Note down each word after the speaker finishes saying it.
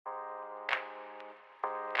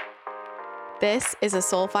This is a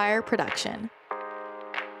Soulfire production.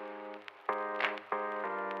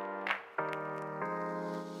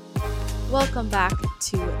 Welcome back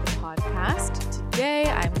to the podcast. Today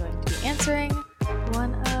I'm going to be answering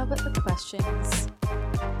one of the questions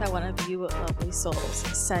that one of you lovely souls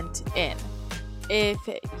sent in. If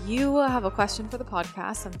you have a question for the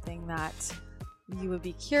podcast, something that you would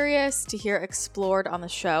be curious to hear explored on the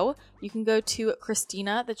show, you can go to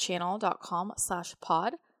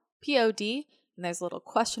christinathechannel.com/pod, P-O-D, and there's a little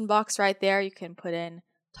question box right there. You can put in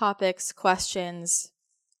topics, questions,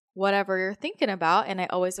 whatever you're thinking about, and I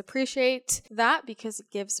always appreciate that because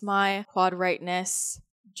it gives my quad rightness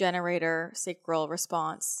generator sacral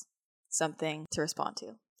response something to respond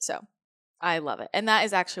to. So I love it. And that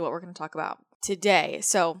is actually what we're going to talk about today.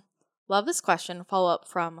 So love this question. Follow up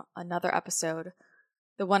from another episode,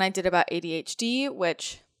 the one I did about ADHD,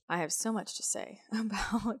 which I have so much to say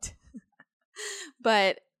about.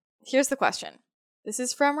 But here's the question. This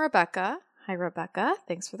is from Rebecca. Hi, Rebecca.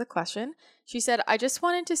 Thanks for the question. She said, I just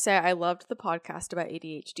wanted to say I loved the podcast about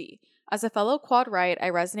ADHD. As a fellow quad right,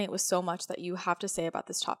 I resonate with so much that you have to say about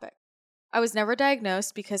this topic. I was never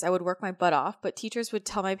diagnosed because I would work my butt off, but teachers would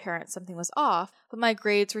tell my parents something was off, but my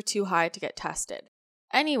grades were too high to get tested.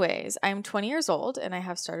 Anyways, I'm 20 years old and I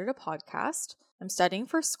have started a podcast. I'm studying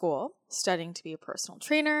for school, studying to be a personal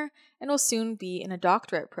trainer, and will soon be in a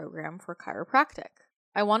doctorate program for chiropractic.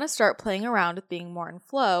 I want to start playing around with being more in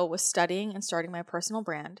flow with studying and starting my personal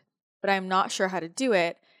brand, but I'm not sure how to do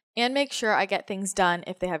it and make sure I get things done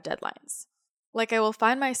if they have deadlines. Like I will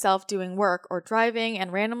find myself doing work or driving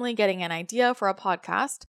and randomly getting an idea for a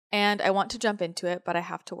podcast, and I want to jump into it, but I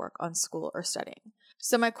have to work on school or studying.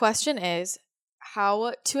 So my question is,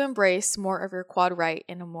 how to embrace more of your quad right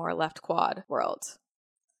in a more left quad world?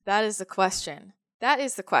 That is the question.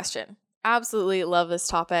 Absolutely love this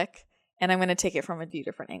topic, and I'm going to take it from a few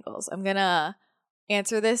different angles. I'm going to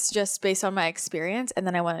answer this just based on my experience, and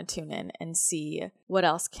then I want to tune in and see what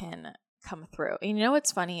else can come through. And you know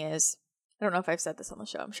what's funny is, I don't know if I've said this on the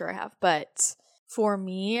show, I'm sure I have, but for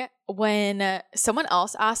me, when someone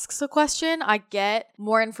else asks a question, I get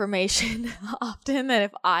more information often than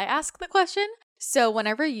if I ask the question. So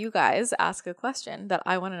whenever you guys ask a question that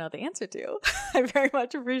I want to know the answer to, I very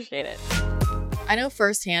much appreciate it. I know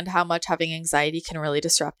firsthand how much having anxiety can really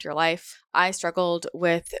disrupt your life. I struggled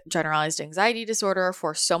with generalized anxiety disorder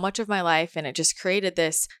for so much of my life, and it just created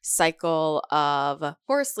this cycle of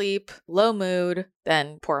poor sleep, low mood,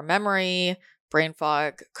 then poor memory, brain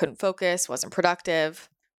fog, couldn't focus, wasn't productive,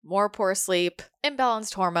 more poor sleep,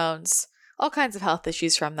 imbalanced hormones, all kinds of health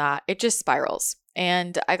issues from that. It just spirals.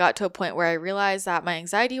 And I got to a point where I realized that my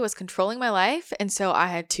anxiety was controlling my life. And so I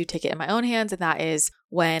had to take it in my own hands. And that is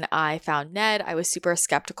when I found Ned. I was super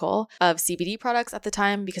skeptical of CBD products at the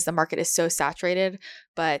time because the market is so saturated.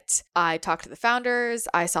 But I talked to the founders,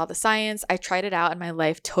 I saw the science, I tried it out, and my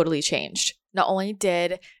life totally changed. Not only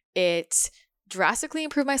did it drastically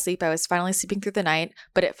improved my sleep. I was finally sleeping through the night,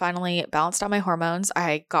 but it finally balanced out my hormones.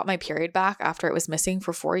 I got my period back after it was missing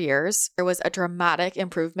for 4 years. There was a dramatic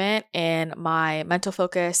improvement in my mental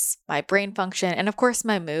focus, my brain function, and of course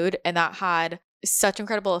my mood. And that had such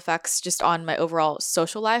incredible effects just on my overall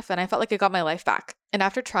social life. And I felt like I got my life back. And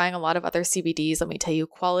after trying a lot of other CBDs, let me tell you,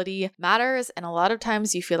 quality matters. And a lot of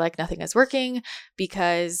times you feel like nothing is working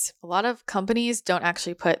because a lot of companies don't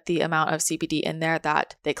actually put the amount of CBD in there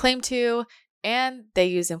that they claim to. And they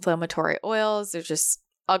use inflammatory oils. There's just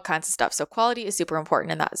all kinds of stuff. So quality is super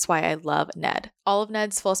important, and that's why I love Ned. All of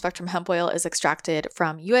Ned's full spectrum hemp oil is extracted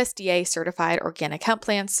from USDA certified organic hemp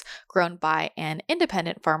plants grown by an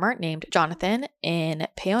independent farmer named Jonathan in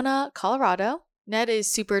Paona, Colorado. Ned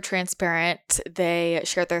is super transparent. They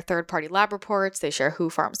share their third-party lab reports. They share who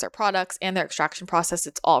farms their products and their extraction process.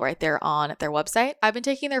 It's all right there on their website. I've been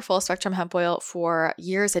taking their full spectrum hemp oil for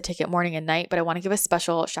years. I take it morning and night, but I want to give a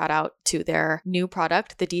special shout out to their new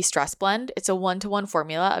product, the De-Stress Blend. It's a 1-to-1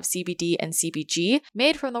 formula of CBD and CBG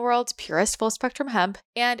made from the world's purest full spectrum hemp,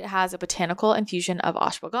 and it has a botanical infusion of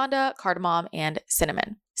ashwagandha, cardamom, and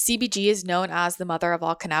cinnamon. CBG is known as the mother of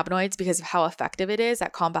all cannabinoids because of how effective it is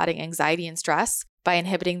at combating anxiety and stress by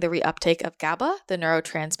inhibiting the reuptake of GABA, the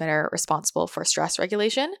neurotransmitter responsible for stress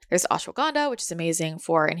regulation. There's ashwagandha, which is amazing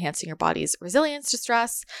for enhancing your body's resilience to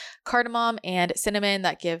stress, cardamom and cinnamon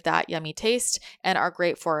that give that yummy taste and are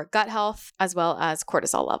great for gut health as well as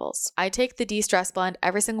cortisol levels. I take the De-Stress Blend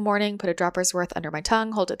every single morning, put a dropper's worth under my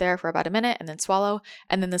tongue, hold it there for about a minute, and then swallow,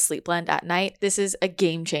 and then the Sleep Blend at night. This is a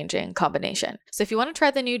game-changing combination. So if you want to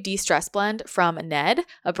try the new De-Stress Blend from Ned,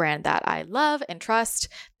 a brand that I love and trust,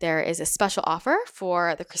 there is a special offer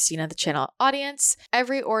for the Christina the Channel audience.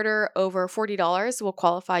 Every order over $40 will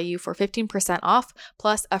qualify you for 15% off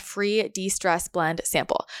plus a free de-stress blend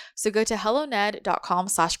sample. So go to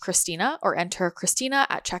helloned.com/Christina or enter Christina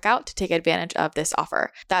at checkout to take advantage of this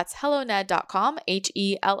offer. That's helloned.com,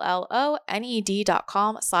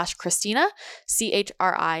 helloned.com/Christina,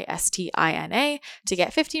 CHRISTINA, to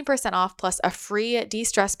get 15% off plus a free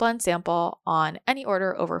de-stress blend sample on any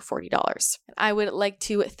order over $40. And I would like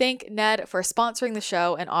to thank Ned for sponsoring the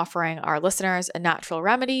show and offering our listeners a natural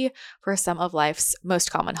remedy for some of life's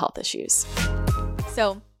most common health issues.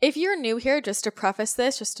 So if you're new here, just to preface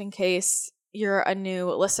this, just in case you're a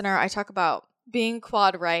new listener, I talk about being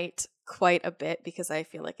quad right quite a bit because I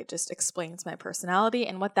feel like it just explains my personality.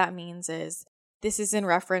 And what that means is this is in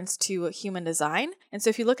reference to human design. And so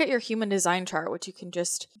if you look at your human design chart, which you can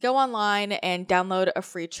just go online and download a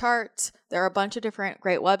free chart, there are a bunch of different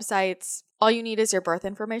great websites. All you need is your birth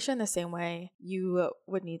information, the same way you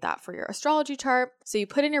would need that for your astrology chart. So you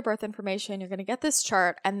put in your birth information, you're going to get this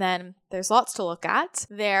chart, and then there's lots to look at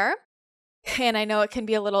there. And I know it can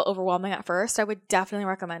be a little overwhelming at first. I would definitely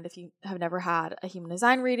recommend, if you have never had a human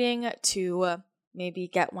design reading, to maybe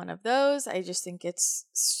get one of those. I just think it's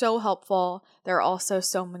so helpful. There are also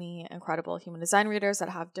so many incredible human design readers that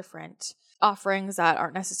have different offerings that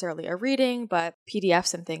aren't necessarily a reading, but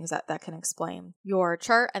PDFs and things that can explain your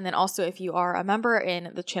chart. And then also, if you are a member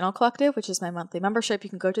in the Channel Collective, which is my monthly membership, you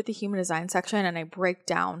can go to the human design section and I break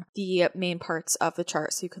down the main parts of the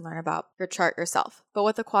chart so you can learn about your chart yourself. But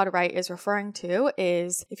what the quad right is referring to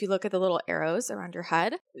is, if you look at the little arrows around your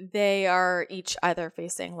head, they are each either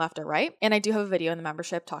facing left or right. And I do have a video in the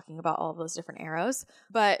membership talking about all of those different arrows.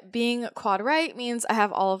 But being quad right means I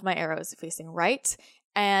have all of my arrows facing right.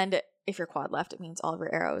 And if you're quad left, it means all of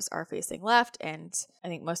your arrows are facing left. And I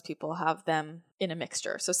think most people have them in a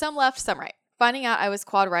mixture. So some left, some right. Finding out I was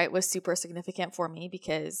quad right was super significant for me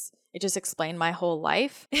because it just explained my whole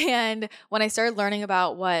life. And when I started learning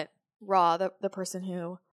about what Ra, the person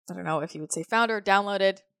who, I don't know if you would say founder,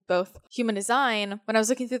 downloaded both human design, when I was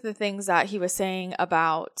looking through the things that he was saying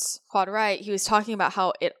about quad right, he was talking about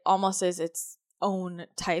how it almost is its own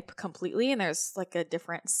type completely, and there's like a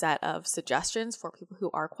different set of suggestions for people who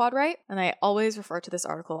are quad right. And I always refer to this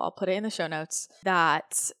article, I'll put it in the show notes,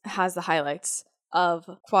 that has the highlights of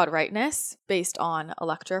quad rightness based on a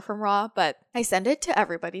lecture from Ra, but I send it to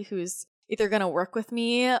everybody who's either going to work with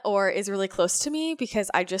me or is really close to me, because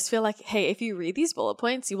I just feel like, hey, if you read these bullet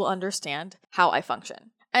points, you will understand how I function.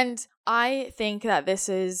 And I think that this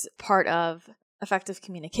is part of effective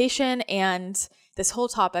communication and this whole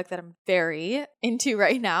topic that I'm very into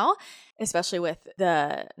right now, especially with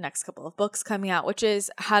the next couple of books coming out, which is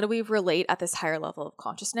how do we relate at this higher level of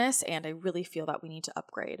consciousness? And I really feel that we need to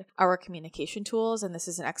upgrade our communication tools. And this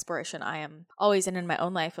is an exploration I am always in my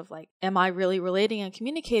own life of like, am I really relating and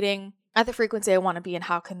communicating at the frequency I want to be, and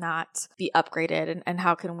how can that be upgraded, and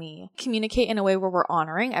how can we communicate in a way where we're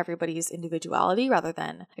honoring everybody's individuality rather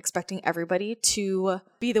than expecting everybody to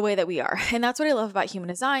be the way that we are. And that's what I love about human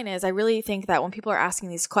design is I really think that when people are asking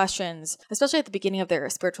these questions, especially at the beginning of their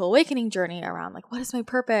spiritual awakening journey around like, what is my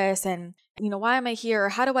purpose? And why am I here?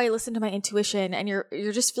 How do I listen to my intuition? And you're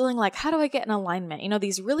just feeling like, how do I get in alignment?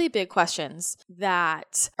 These really big questions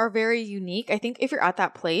that are very unique. I think if you're at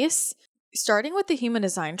that place, starting with the human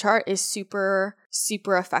design chart is super,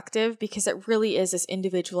 super effective because it really is this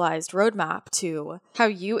individualized roadmap to how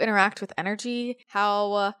you interact with energy,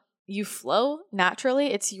 how you flow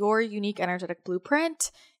naturally. It's your unique energetic blueprint.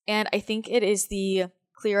 And I think it is the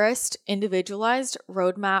clearest individualized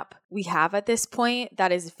roadmap we have at this point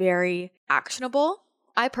that is very actionable.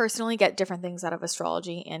 I personally get different things out of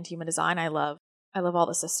astrology and human design. I love all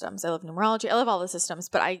the systems. I love numerology. I love all the systems,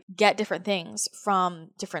 but I get different things from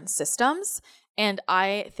different systems. And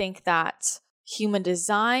I think that human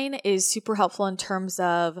design is super helpful in terms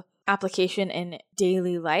of application in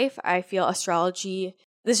daily life. I feel astrology,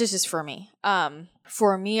 this is just for me.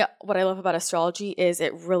 For me, what I love about astrology is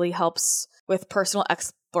it really helps with personal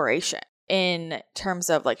exploration in terms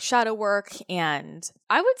of like shadow work and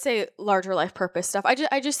I would say larger life purpose stuff.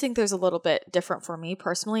 I just think there's a little bit different for me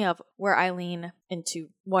personally of where I lean into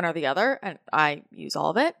one or the other, and I use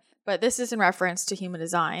all of it. But this is in reference to human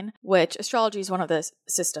design, which astrology is one of the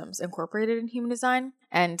systems incorporated in human design.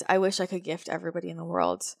 And I wish I could gift everybody in the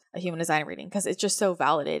world a human design reading because it's just so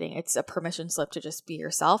validating. It's a permission slip to just be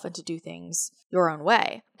yourself and to do things your own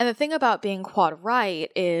way. And the thing about being quad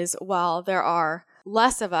right is while there are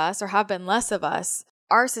less of us or have been less of us,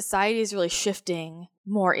 our society is really shifting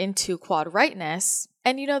more into quad rightness.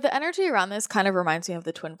 And the energy around this kind of reminds me of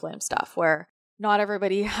the twin flame stuff where not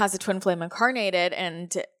everybody has a twin flame incarnated,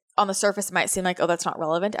 and on the surface, it might seem like, oh, that's not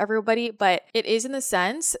relevant to everybody, but it is in the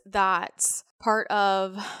sense that part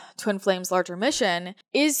of Twin Flame's larger mission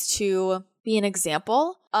is to be an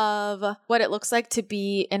example of what it looks like to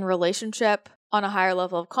be in relationship on a higher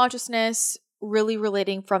level of consciousness, really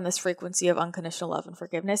relating from this frequency of unconditional love and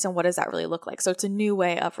forgiveness. And what does that really look like? So it's a new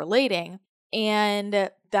way of relating.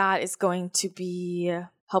 And that is going to be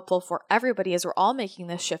helpful for everybody as we're all making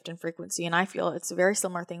this shift in frequency. And I feel it's a very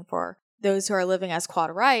similar thing for those who are living as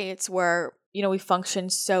quad rights, where, you know, we function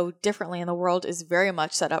so differently and the world is very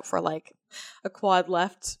much set up for like a quad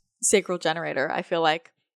left sacral generator, I feel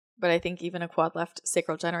like. But I think even a quad left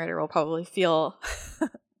sacral generator will probably feel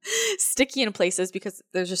sticky in places because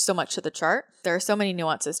there's just so much to the chart. There are so many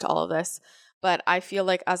nuances to all of this. But I feel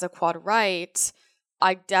like as a quad right,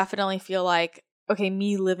 I definitely feel like, okay,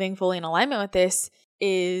 me living fully in alignment with this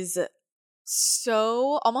is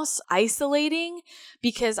so almost isolating,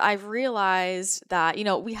 because I've realized that, you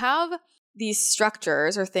know, we have these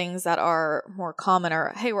structures or things that are more common,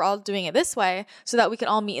 or, hey, we're all doing it this way so that we can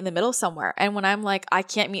all meet in the middle somewhere. And when I'm like, I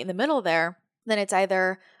can't meet in the middle there, then it's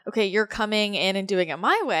either, okay, you're coming in and doing it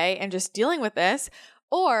my way and just dealing with this,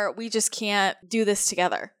 or we just can't do this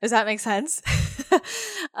together. Does that make sense?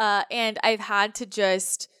 And I've had to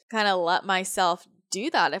just kind of let myself do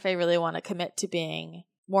that if I really want to commit to being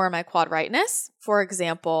more in my quad rightness. For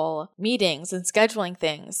example, meetings and scheduling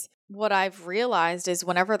things. What I've realized is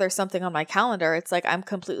whenever there's something on my calendar, it's like I'm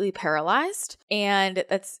completely paralyzed. And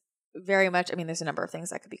that's very much, I mean, there's a number of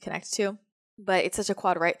things that could be connected to, but it's such a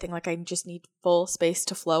quad right thing. Like I just need full space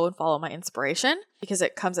to flow and follow my inspiration because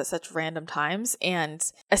it comes at such random times. And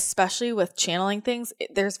especially with channeling things,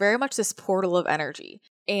 there's very much this portal of energy.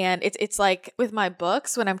 And it's like with my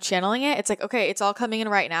books, when I'm channeling it, it's like, okay, it's all coming in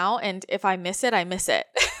right now. And if I miss it, I miss it.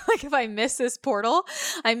 Like if I miss this portal,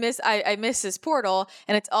 I miss this portal,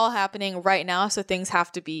 and it's all happening right now. So things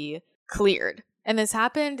have to be cleared. And this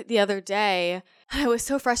happened the other day. I was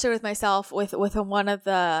so frustrated with myself with one of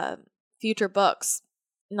the future books,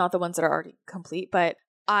 not the ones that are already complete, but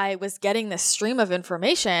I was getting this stream of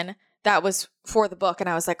information that was for the book. And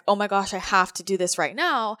I was like, oh my gosh, I have to do this right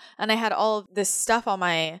now. And I had all of this stuff on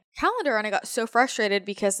my calendar, and I got so frustrated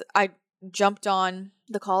because I jumped on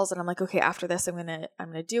the calls and I'm like, okay, after this, I'm going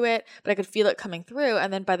to do it. But I could feel it coming through.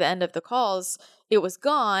 And then by the end of the calls, it was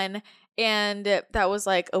gone. And that was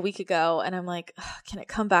like a week ago. And I'm like, can it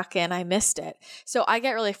come back in? I missed it. So I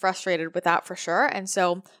get really frustrated with that for sure. And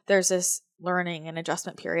so there's this learning and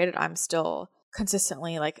adjustment period. And I'm still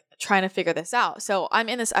consistently like trying to figure this out. So I'm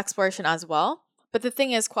in this exploration as well. But the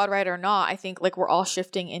thing is, quad right or not, I think like we're all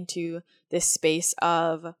shifting into this space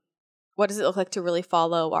of what does it look like to really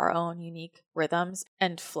follow our own unique rhythms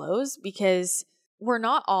and flows, because we're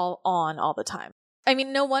not all on all the time. I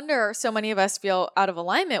mean, no wonder so many of us feel out of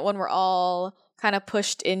alignment when we're all kind of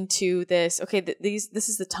pushed into this, okay, this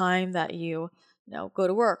is the time that you go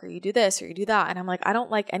to work, or you do this or you do that. And I'm like, I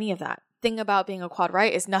don't like any of that. Thing about being a quad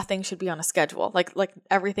right is nothing should be on a schedule. Like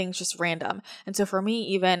everything's just random. And so for me,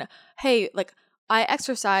 even, hey, like I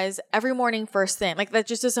exercise every morning first thing. Like that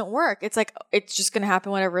just doesn't work. It's like, it's just going to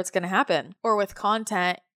happen whenever it's going to happen. Or with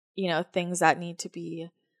content, things that need to be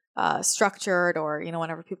structured, or,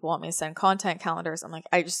 whenever people want me to send content calendars, I'm like,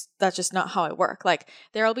 that's just not how I work. Like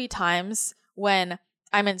there'll be times when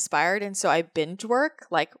I'm inspired. And so I binge work,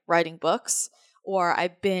 like writing books, or I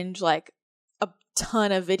binge like a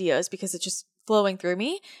ton of videos because it's just flowing through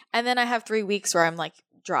me. And then I have 3 weeks where I'm like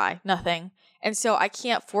dry, nothing. And so I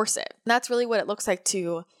can't force it. And that's really what it looks like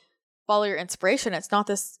to follow your inspiration. It's not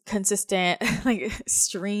this consistent like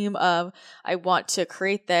stream of I want to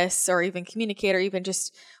create this, or even communicate, or even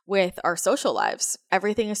just with our social lives.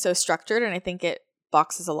 Everything is so structured, and I think it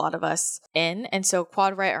boxes a lot of us in. And so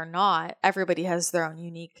quad right or not, everybody has their own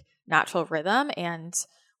unique natural rhythm. And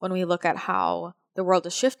when we look at how the world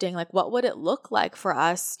is shifting, like what would it look like for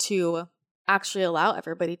us to actually allow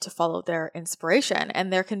everybody to follow their inspiration?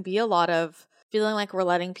 And there can be a lot of feeling like we're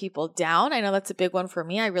letting people down. I know that's a big one for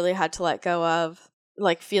me. I really had to let go of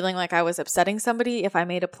like feeling like I was upsetting somebody if I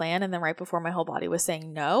made a plan and then right before my whole body was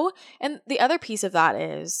saying no. And the other piece of that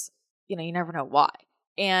is, you never know why.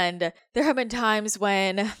 And there have been times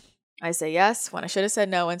when I say yes, when I should have said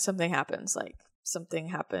no, and something happens. Like something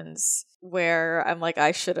happens where I'm like,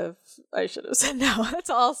 I should have said no. That's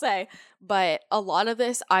all I'll say. But a lot of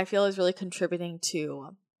this I feel is really contributing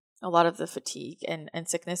to a lot of the fatigue and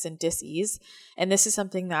sickness and dis-ease. And this is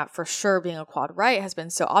something that for sure being a quad right has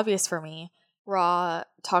been so obvious for me. Ra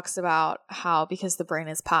talks about how because the brain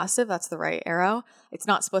is passive, that's the right arrow, it's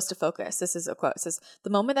not supposed to focus. This is a quote. It says,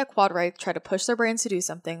 the moment that quad rights try to push their brains to do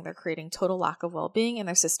something, they're creating total lack of well-being in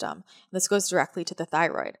their system. And this goes directly to the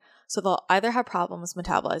thyroid. So they'll either have problems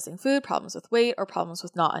metabolizing food, problems with weight, or problems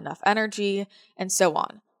with not enough energy, and so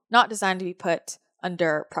on. Not designed to be put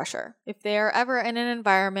under pressure. If they are ever in an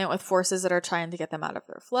environment with forces that are trying to get them out of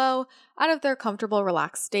their flow, out of their comfortable,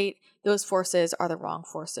 relaxed state, those forces are the wrong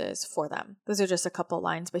forces for them. Those are just a couple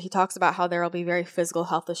lines, but he talks about how there will be very physical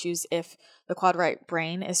health issues if the quad right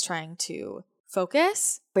brain is trying to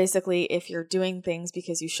focus. Basically, if you're doing things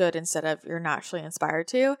because you should instead of you're naturally inspired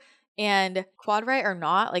to. And quad right or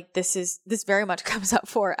not, like this very much comes up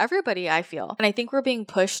for everybody, I feel. And I think we're being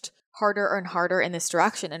pushed harder and harder in this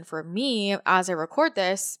direction. And for me, as I record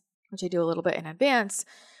this, which I do a little bit in advance,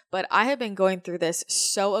 but I have been going through this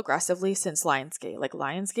so aggressively since Lionsgate. Like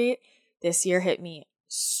Lionsgate this year hit me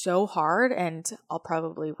so hard, and I'll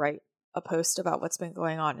probably write a post about what's been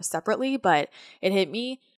going on separately, but it hit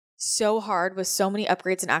me so hard with so many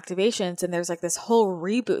upgrades and activations. And there's like this whole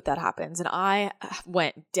reboot that happens, and I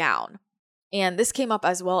went down. And this came up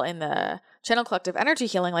as well in the Channel Collective Energy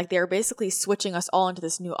Healing. Like they're basically switching us all into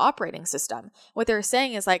this new operating system. What they're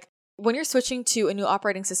saying is like, when you're switching to a new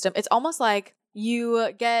operating system, it's almost like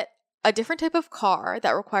you get a different type of car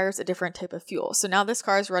that requires a different type of fuel. So now this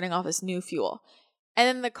car is running off this new fuel. And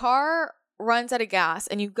then the car runs out of gas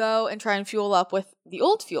and you go and try and fuel up with the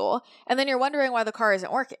old fuel. And then you're wondering why the car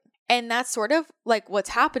isn't working. And that's sort of like what's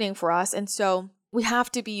happening for us. And so we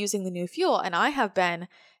have to be using the new fuel. And I have been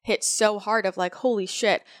hit so hard of like, holy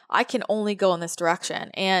shit, I can only go in this direction.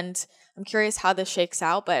 And I'm curious how this shakes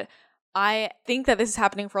out, but I think that this is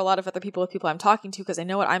happening for a lot of other people with people I'm talking to, because I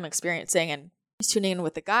know what I'm experiencing and tuning in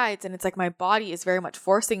with the guides. And it's like my body is very much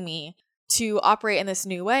forcing me to operate in this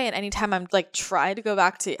new way. And anytime I'm like trying to go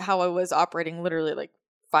back to how I was operating literally like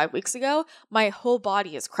 5 weeks ago, my whole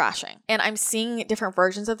body is crashing. And I'm seeing different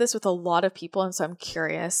versions of this with a lot of people. And so I'm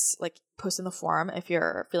curious, like post in the forum if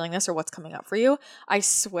you're feeling this or what's coming up for you. I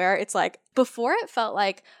swear it's like, before it felt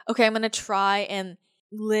like, okay, I'm going to try and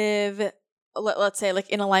live, let's say like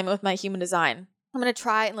in alignment with my human design. I'm going to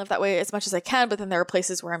try and live that way as much as I can. But then there are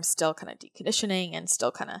places where I'm still kind of deconditioning and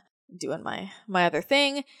still kind of doing my other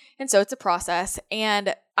thing. And so it's a process,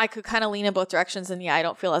 and I could kind of lean in both directions. And yeah, I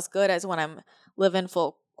don't feel as good as when I'm living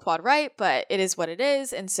full quad right, but it is what it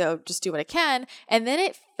is. And so just do what I can. And then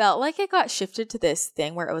it felt like it got shifted to this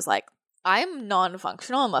thing where it was like, I'm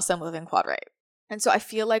non-functional unless I'm living quad right. And so I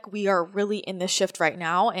feel like we are really in this shift right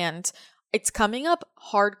now, and it's coming up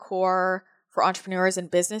hardcore for entrepreneurs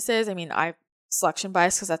and businesses. I mean, I selection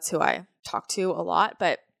bias because that's who I talk to a lot,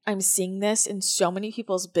 but I'm seeing this in so many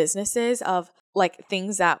people's businesses of like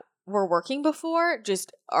things that were working before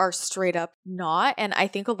just are straight up not. And I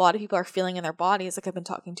think a lot of people are feeling in their bodies, like I've been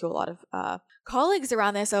talking to a lot of colleagues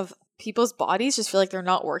around this, of people's bodies just feel like they're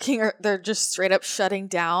not working, or they're just straight up shutting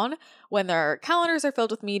down when their calendars are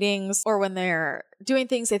filled with meetings, or when they're doing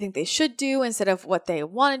things they think they should do instead of what they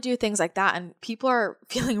want to do, things like that. And people are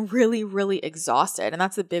feeling really, really exhausted. And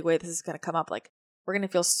that's the big way this is going to come up. Like we're going to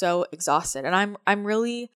feel so exhausted. And I'm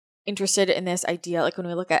really interested in this idea, like when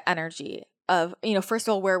we look at energy of, you know, first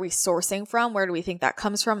of all, where are we sourcing from? Where do we think that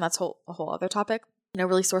comes from? That's a whole other topic. You know,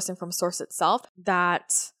 really sourcing from source itself,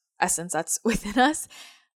 that essence that's within us.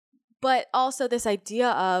 But also this idea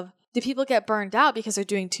of, do people get burned out because they're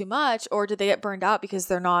doing too much, or do they get burned out because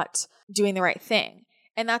they're not doing the right thing?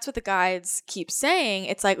 And that's what the guides keep saying.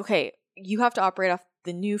 It's like, okay, you have to operate off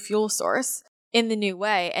the new fuel source in the new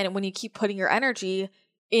way. And when you keep putting your energy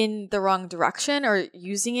in the wrong direction or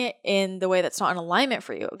using it in the way that's not in alignment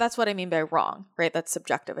for you, that's what I mean by wrong, right? That's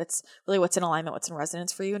subjective. It's really what's in alignment, what's in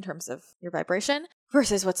resonance for you in terms of your vibration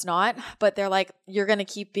versus what's not. But they're like, you're going to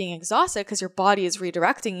keep being exhausted because your body is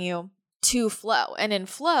redirecting you to flow. And in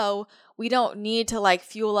flow, we don't need to like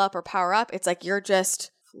fuel up or power up. It's like you're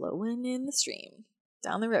just flowing in the stream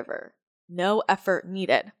down the river. No effort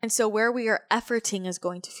needed. And so where we are efforting is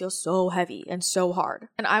going to feel so heavy and so hard.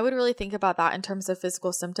 And I would really think about that in terms of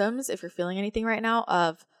physical symptoms. If you're feeling anything right now,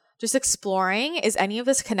 of just exploring, is any of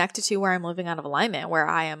this connected to where I'm living out of alignment, where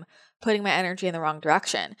I am putting my energy in the wrong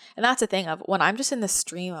direction? And that's the thing of when I'm just in the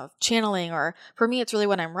stream of channeling, or for me, it's really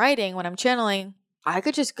when I'm writing, when I'm channeling, I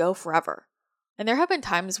could just go forever. And there have been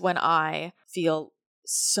times when I feel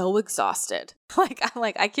so exhausted. I'm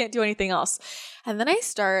like, I can't do anything else. And then I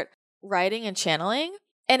start writing and channeling,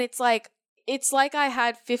 and it's like I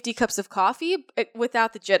had 50 cups of coffee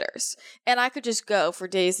without the jitters, and I could just go for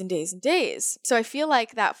days and days and days. So I feel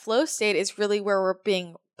like that flow state is really where we're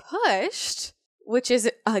being pushed, which is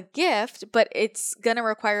a gift, but it's going to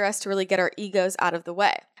require us to really get our egos out of the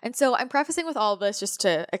way. And so I'm prefacing with all of this just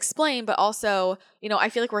to explain, but also, you know, I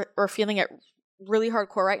feel like we're feeling it really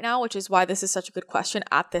hardcore right now, which is why this is such a good question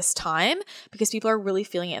at this time, because people are really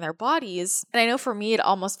feeling it in their bodies. And I know for me, it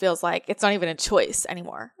almost feels like it's not even a choice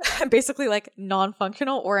anymore. I'm basically like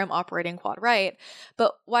non-functional, or I'm operating quad right.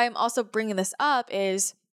 But why I'm also bringing this up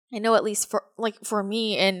is I know, at least for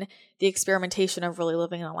me, in the experimentation of really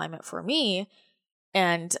living in alignment for me,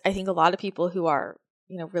 and I think a lot of people who are,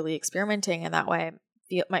 really experimenting in that way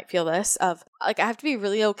might feel this of like, I have to be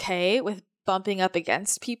really okay with bumping up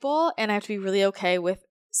against people, and I have to be really okay with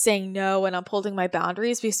saying no and upholding my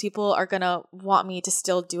boundaries, because people are going to want me to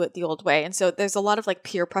still do it the old way. And so there's a lot of like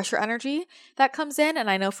peer pressure energy that comes in. And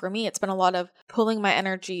I know for me, it's been a lot of pulling my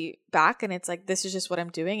energy back, and it's like, this is just what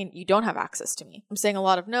I'm doing and you don't have access to me. I'm saying a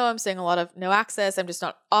lot of no, I'm saying a lot of no access. I'm just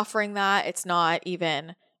not offering that. It's not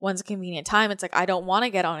even when's a convenient time. It's like, I don't want to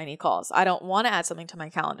get on any calls. I don't want to add something to my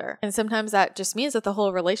calendar. And sometimes that just means that the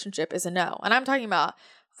whole relationship is a no. And I'm talking about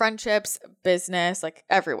friendships, business, like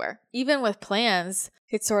everywhere. Even with plans,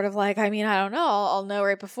 it's sort of like, I don't know. I'll know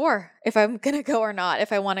right before if I'm going to go or not,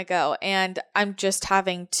 if I want to go. And I'm just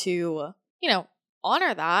having to,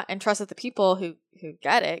 honor that and trust that the people who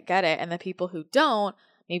get it. And the people who don't,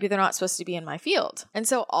 maybe they're not supposed to be in my field. And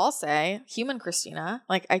so I'll say, human Christina,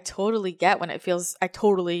 like I totally get when it feels,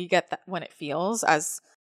 as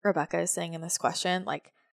Rebecca is saying in this question,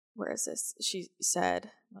 like, where is this? She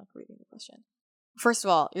said, I'm not reading the question. First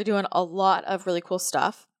of all, you're doing a lot of really cool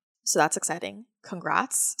stuff. So that's exciting.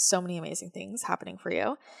 Congrats. So many amazing things happening for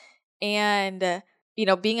you. And,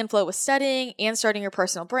 being in flow with studying and starting your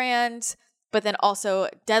personal brand, but then also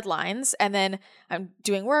deadlines. And then I'm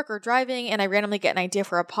doing work or driving and I randomly get an idea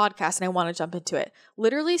for a podcast and I want to jump into it.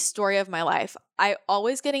 Literally story of my life. I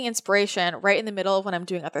always getting inspiration right in the middle of when I'm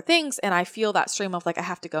doing other things. And I feel that stream of like, I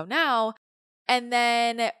have to go now. And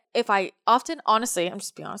then if I often, honestly, I'm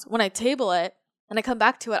just being honest, when I table it and I come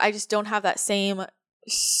back to it, I just don't have that same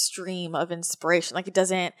stream of inspiration. Like there's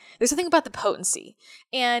something about the potency.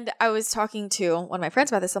 And I was talking to one of my friends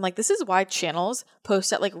about this. I'm like, this is why channels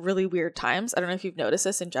post at like really weird times. I don't know if you've noticed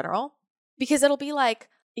this in general, because it'll be like,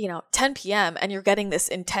 10 p.m. and you're getting this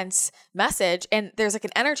intense message and there's like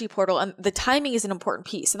an energy portal, and the timing is an important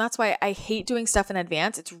piece. And that's why I hate doing stuff in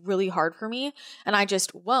advance. It's really hard for me and I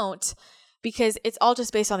just won't, because it's all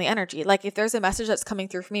just based on the energy. Like if there's a message that's coming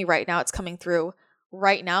through for me right now, it's coming through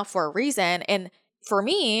right now for a reason. And for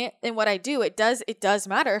me, in what I do, it does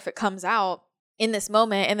matter if it comes out in this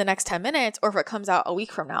moment in the next 10 minutes or if it comes out a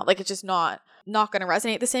week from now. Like it's just not going to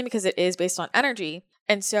resonate the same because it is based on energy.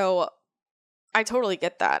 And so I totally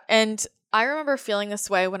get that. And I remember feeling this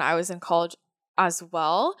way when I was in college as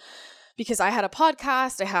well, because I had a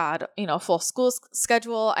podcast, I had, a full school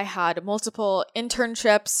schedule, I had multiple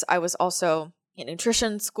internships. I was also in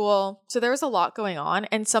nutrition school. So there was a lot going on.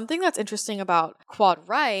 And something that's interesting about Quad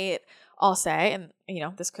Right, I'll say, and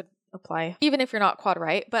this could apply even if you're not quad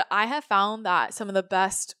right, but I have found that some of the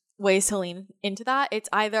best ways to lean into that, it's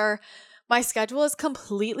either my schedule is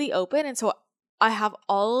completely open and so I have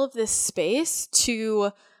all of this space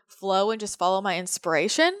to flow and just follow my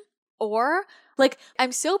inspiration, or like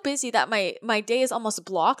I'm so busy that my day is almost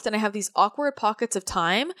blocked and I have these awkward pockets of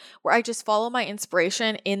time where I just follow my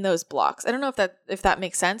inspiration in those blocks. I don't know if that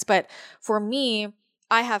makes sense, but for me,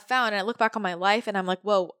 I have found, and I look back on my life and I'm like,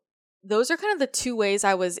 whoa, those are kind of the two ways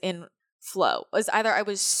I was in flow. Was either I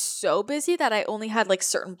was so busy that I only had like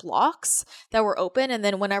certain blocks that were open. And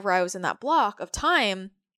then whenever I was in that block of time,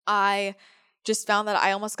 I just found that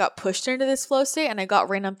I almost got pushed into this flow state and I got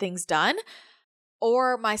random things done,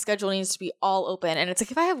 or my schedule needs to be all open. And it's like,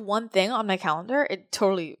 if I have one thing on my calendar, it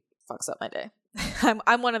totally fucks up my day.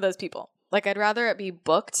 I'm one of those people. Like I'd rather it be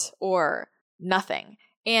booked or nothing.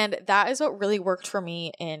 And that is what really worked for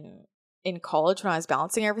me in college when I was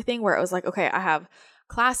balancing everything, where it was like, okay, I have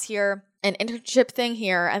class here, an internship thing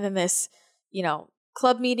here, and then this,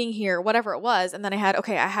 club meeting here, whatever it was. And then I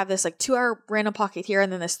have this like 2-hour random pocket here,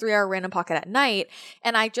 and then this 3-hour random pocket at night.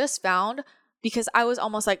 And I just found, because I was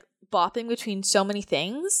almost like bopping between so many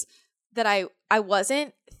things, that I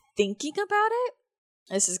wasn't thinking about it.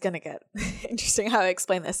 This is going to get interesting how I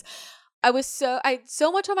explain this. I had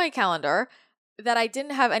so much on my calendar that I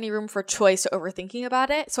didn't have any room for choice or overthinking about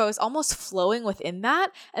it. So I was almost flowing within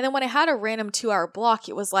that. And then when I had a random 2-hour block,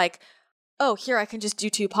 it was like, oh, here I can just do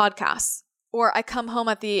 2 podcasts. Or I come home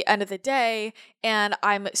at the end of the day and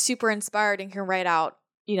I'm super inspired and can write out,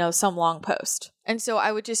 some long post. And so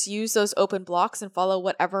I would just use those open blocks and follow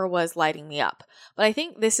whatever was lighting me up. But I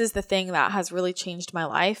think this is the thing that has really changed my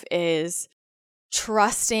life, is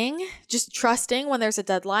trusting when there's a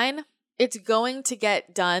deadline, it's going to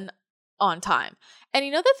get done on time.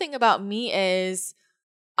 And the thing about me is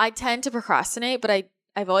I tend to procrastinate, but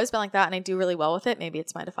I've always been like that and I do really well with it. Maybe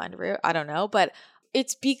it's my defined route. I don't know. But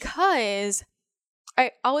it's because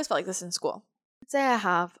I always felt like this in school. Let's say I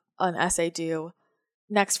have an essay due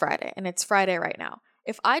next Friday and it's Friday right now.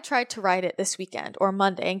 If I tried to write it this weekend or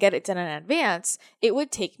Monday and get it done in advance, it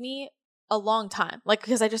would take me a long time, like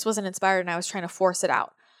because I just wasn't inspired and I was trying to force it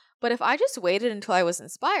out. But if I just waited until I was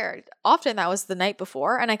inspired, often that was the night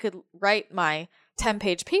before, and I could write my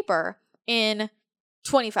 10-page paper in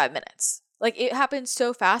 25 minutes. Like it happened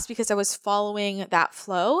so fast because I was following that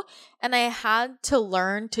flow, and I had to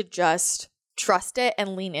learn to just trust it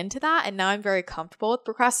and lean into that. And now I'm very comfortable with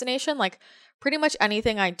procrastination. Like pretty much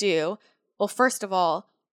anything I do, well, first of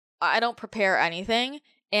all, I don't prepare anything,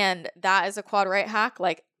 and that is a quad right hack.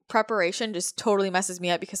 Like preparation just totally messes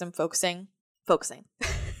me up because I'm focusing.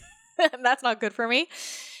 And that's not good for me.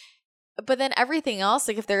 But then everything else,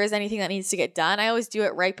 like if there is anything that needs to get done, I always do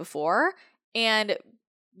it right before. And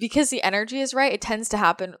because the energy is right, it tends to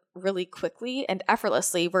happen really quickly and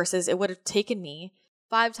effortlessly versus it would have taken me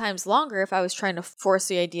 5 times longer if I was trying to force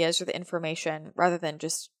the ideas or the information rather than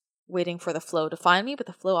just waiting for the flow to find me. But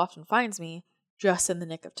the flow often finds me just in the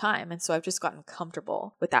nick of time. And so I've just gotten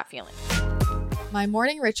comfortable with that feeling. My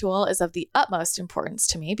morning ritual is of the utmost importance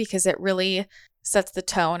to me because it really sets the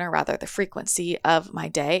tone, or rather the frequency of my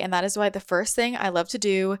day. And that is why the first thing I love to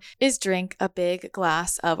do is drink a big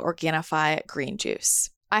glass of Organifi green juice.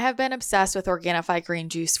 I have been obsessed with Organifi green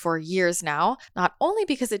juice for years now, not only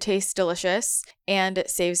because it tastes delicious and it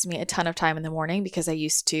saves me a ton of time in the morning because I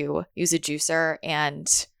used to use a juicer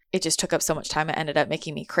and it just took up so much time. It ended up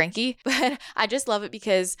making me cranky, but I just love it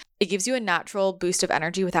because it gives you a natural boost of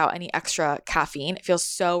energy without any extra caffeine. It feels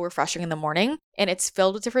so refreshing in the morning, and it's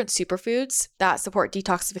filled with different superfoods that support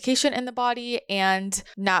detoxification in the body and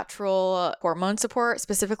natural hormone support,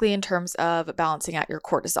 specifically in terms of balancing out your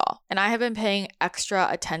cortisol. And I have been paying extra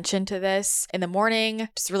attention to this in the morning,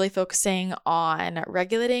 just really focusing on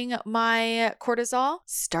regulating my cortisol,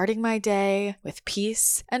 starting my day with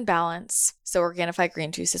peace and balance. So Organifi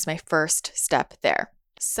green juice is my first step there.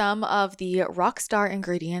 Some of the rockstar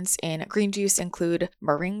ingredients in green juice include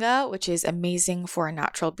moringa, which is amazing for a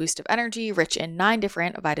natural boost of energy, rich in 9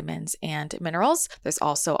 different vitamins and minerals. There's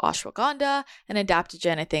also ashwagandha, an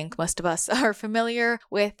adaptogen. I think most of us are familiar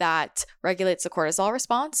with that regulates the cortisol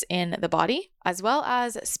response in the body, as well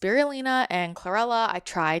as spirulina and chlorella. I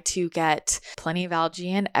try to get plenty of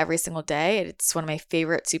algae in every single day. It's one of my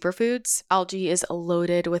favorite superfoods. Algae is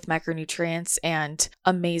loaded with micronutrients and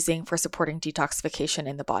amazing for supporting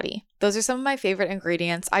detoxification in the body. Those are some of my favorite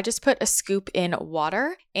ingredients. I just put a scoop in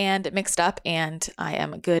water and mixed up, and I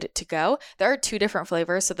am good to go. There are 2 different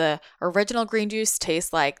flavors. So the original green juice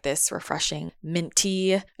tastes like this refreshing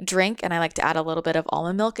minty drink, and I like to add a little bit of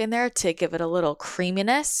almond milk in there to give it a little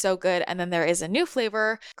creaminess. So good. And then there is a new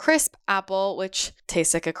flavor, crisp apple, which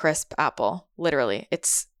tastes like a crisp apple. Literally,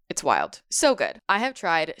 it's wild. So good. I have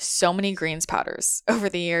tried so many greens powders over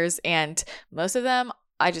the years, and most of them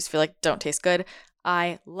I just feel like don't taste good.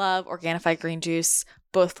 I love Organifi green juice.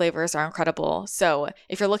 Both flavors are incredible. So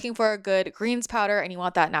if you're looking for a good greens powder and you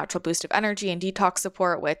want that natural boost of energy and detox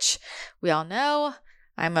support, which we all know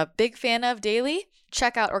I'm a big fan of daily,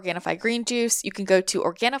 check out Organifi green juice. You can go to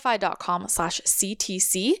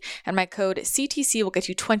Organifi.com/CTC, and my code CTC will get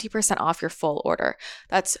you 20% off your full order.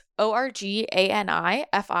 That's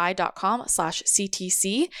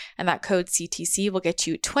ORGANIFI.com/CTC, and that code CTC will get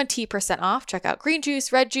you 20% off. Check out green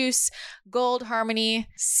juice, red juice, gold, harmony.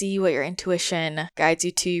 See what your intuition guides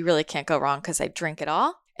you to. You really can't go wrong because I drink it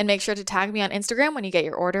all. And make sure to tag me on Instagram when you get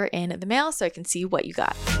your order in the mail so I can see what you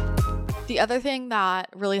got. The other thing that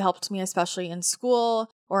really helped me, especially in school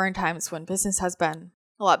or in times when business has been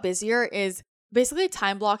a lot busier, is basically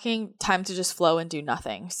time blocking time to just flow and do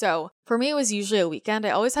nothing. So for me, it was usually a weekend.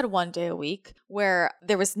 I always had one day a week where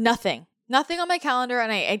there was nothing on my calendar,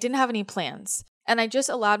 and I didn't have any plans. And I just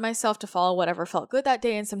allowed myself to follow whatever felt good that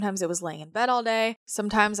day. And sometimes it was laying in bed all day.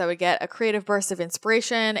 Sometimes I would get a creative burst of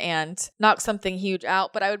inspiration and knock something huge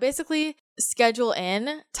out. But I would basically schedule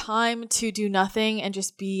in time to do nothing and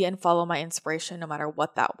just be and follow my inspiration no matter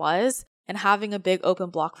what that was. And having a big open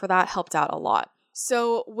block for that helped out a lot.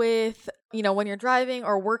 So with, when you're driving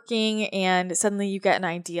or working and suddenly you get an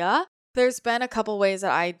idea, there's been a couple ways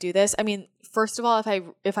that I do this. I mean, first of all,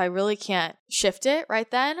 if I really can't shift it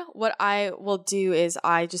right then, what I will do is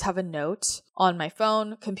I just have a note on my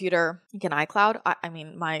phone, computer, like an iCloud. I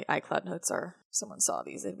mean, my iCloud notes are, if someone saw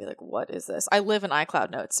these, they'd be like, what is this? I live in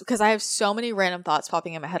iCloud notes because I have so many random thoughts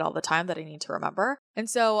popping in my head all the time that I need to remember. And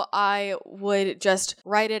so I would just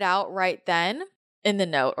write it out right then in the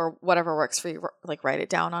note or whatever works for you, like write it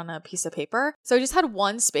down on a piece of paper. So I just had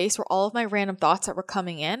one space where all of my random thoughts that were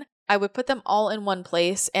coming in, I would put them all in one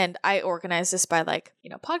place, and I organize this by like,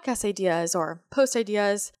 podcast ideas or post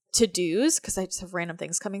ideas, to-dos, because I just have random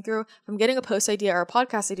things coming through. If I'm getting a post idea or a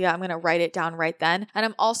podcast idea, I'm going to write it down right then. And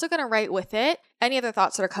I'm also going to write with it any other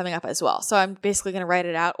thoughts that are coming up as well. So I'm basically going to write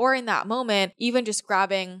it out, or in that moment, even just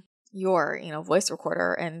grabbing your, voice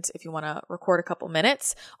recorder. And if you want to record a couple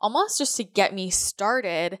minutes, almost just to get me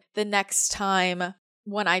started the next time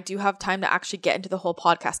when I do have time to actually get into the whole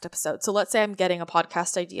podcast episode. So let's say I'm getting a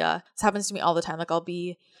podcast idea. This happens to me all the time. Like I'll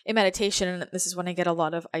be in meditation, and this is when I get a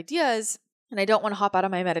lot of ideas, and I don't want to hop out of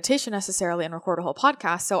my meditation necessarily and record a whole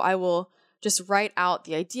podcast. So I will just write out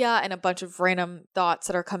the idea and a bunch of random thoughts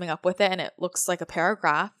that are coming up with it, and it looks like a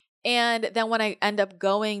paragraph. And then when I end up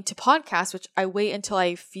going to podcast, which I wait until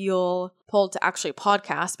I feel pulled to actually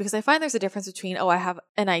podcast, because I find there's a difference between, I have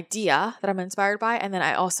an idea that I'm inspired by, and then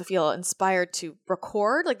I also feel inspired to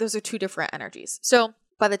record. Like those are two different energies. So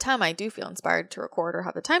by the time I do feel inspired to record or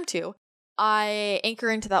have the time to, I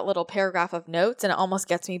anchor into that little paragraph of notes, and it almost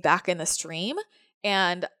gets me back in the stream,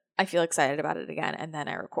 and I feel excited about it again, and then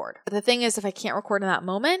I record. But the thing is, if I can't record in that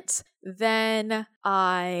moment, then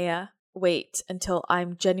I wait until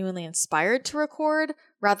I'm genuinely inspired to record,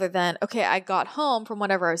 rather than, okay, I got home from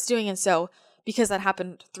whatever I was doing, and so because that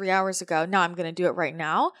happened 3 hours ago, now I'm going to do it right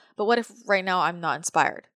now. But what if right now I'm not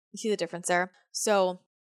inspired? You see the difference there? So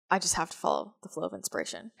I just have to follow the flow of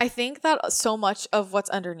inspiration. I think that so much of what's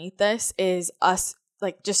underneath this is us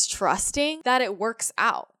like just trusting that it works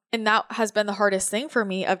out. And that has been the hardest thing for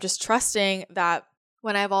me, of just trusting that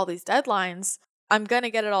when I have all these deadlines, I'm going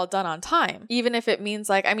to get it all done on time. Even if it means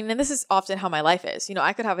and this is often how my life is.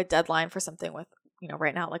 I could have a deadline for something with,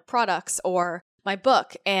 right now, like products or my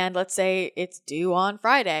book. And let's say it's due on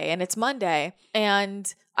Friday and it's Monday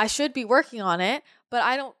and I should be working on it, but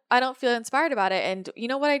I don't feel inspired about it. And you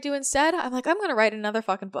know what I do instead? I'm like, I'm going to write another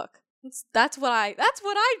fucking book. That's what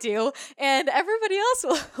I do. And everybody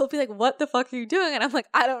else will be like, what the fuck are you doing? And I'm like,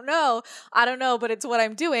 I don't know, but it's what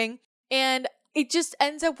I'm doing. And it just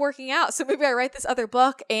ends up working out. So maybe I write this other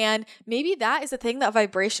book, and maybe that is the thing that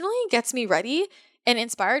vibrationally gets me ready and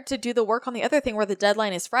inspired to do the work on the other thing where the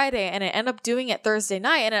deadline is Friday, and I end up doing it Thursday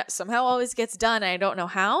night, and it somehow always gets done. And I don't know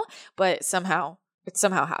how, but it somehow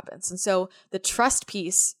happens. And so the trust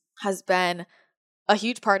piece has been a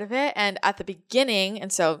huge part of it. And at the beginning,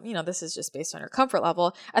 and so, this is just based on your comfort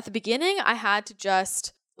level. At the beginning, I had to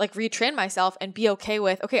just like retrain myself and be okay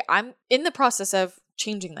with, okay, I'm in the process of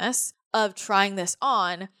changing this, of trying this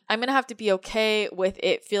on. I'm going to have to be okay with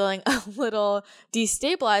it feeling a little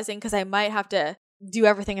destabilizing, because I might have to do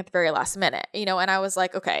everything at the very last minute, and I was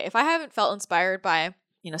like, okay, if I haven't felt inspired by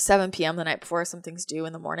 7 p.m. the night before something's due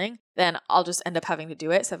in the morning, then I'll just end up having to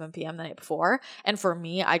do it 7 p.m. the night before. And for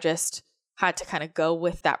me, I just had to kind of go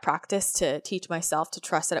with that practice to teach myself to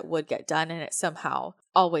trust that it would get done, and it somehow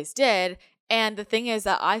always did. And the thing is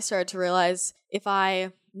that I started to realize if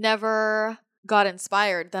I never got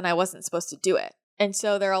inspired, then I wasn't supposed to do it. And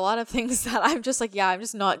so there are a lot of things that I'm just like, I'm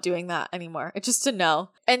just not doing that anymore. It's just a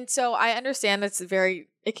no. And so I understand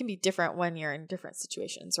it can be different when you're in different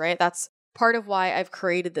situations, right? That's part of why I've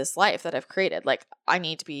created this life that I've created. Like, I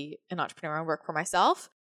need to be an entrepreneur and work for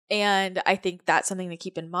myself. And I think that's something to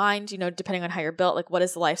keep in mind, depending on how you're built, like what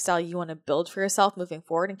is the lifestyle you want to build for yourself moving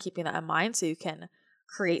forward, and keeping that in mind so you can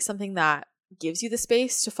create something that gives you the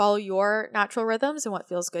space to follow your natural rhythms and what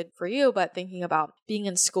feels good for you. But thinking about being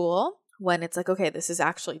in school when it's like, okay, this is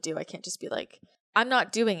actually due. I can't just be like, I'm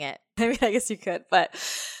not doing it. I mean, I guess you could, but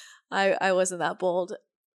I wasn't that bold.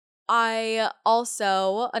 I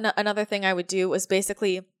also, another thing I would do was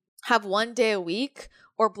basically have one day a week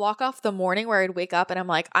or block off the morning where I'd wake up and I'm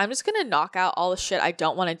like, I'm just going to knock out all the shit I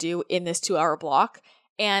don't want to do in this 2-hour block.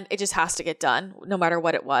 And it just has to get done no matter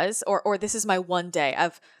what it was. Or this is my one day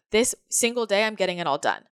of this single day, I'm getting it all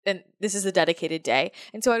done. And this is a dedicated day.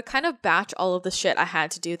 And so I would kind of batch all of the shit I had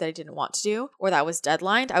to do that I didn't want to do, or that was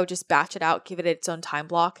deadlined. I would just batch it out, give it its own time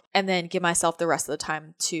block, and then give myself the rest of the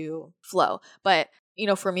time to flow. But,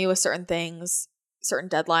 for me with certain things, certain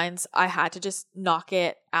deadlines, I had to just knock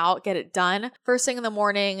it out, get it done first thing in the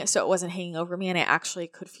morning so it wasn't hanging over me and I actually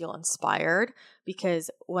could feel inspired. Because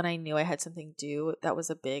when I knew I had something due, that was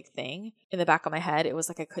a big thing in the back of my head. It was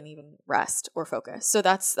like I couldn't even rest or focus. So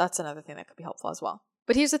that's another thing that could be helpful as well.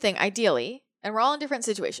 But here's the thing, ideally, and we're all in different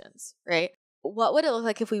situations, right? What would it look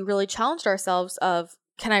like if we really challenged ourselves of,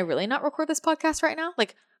 can I really not record this podcast right now?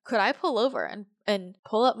 Like, could I pull over and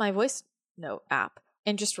pull up my voice note app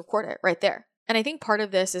and just record it right there? And I think part of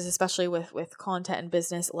this is, especially with content and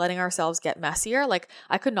business, letting ourselves get messier. Like,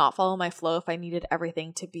 I could not follow my flow if I needed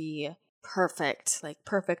everything to be perfect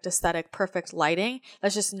aesthetic, perfect lighting.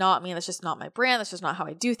 That's just not me. That's just not my brand. That's just not how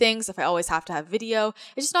I do things. If I always have to have video,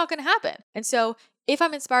 it's just not going to happen. And so if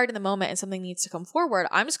I'm inspired in the moment and something needs to come forward,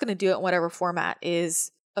 I'm just going to do it in whatever format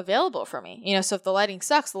is available for me. So if the lighting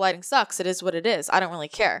sucks, the lighting sucks. It is what it is. I don't really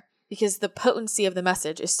care, because the potency of the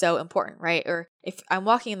message is so important, right? Or if I'm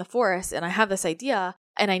walking in the forest and I have this idea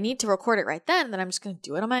and I need to record it right then I'm just going to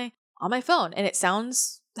do it on my phone, and it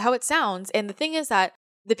sounds how it sounds. And the thing is that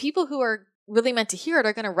the people who are really meant to hear it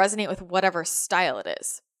are going to resonate with whatever style it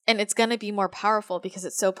is. And it's going to be more powerful because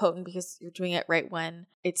it's so potent, because you're doing it right when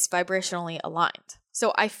it's vibrationally aligned.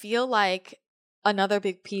 So I feel like another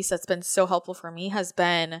big piece that's been so helpful for me has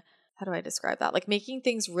been, how do I describe that? Like making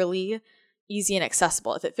things really easy and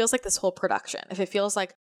accessible. If it feels like this whole production, if it feels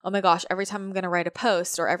like, oh my gosh, every time I'm going to write a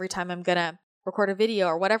post, or every time I'm going to record a video,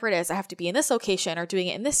 or whatever it is, I have to be in this location or doing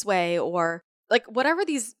it in this way, or like whatever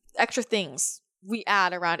these extra things we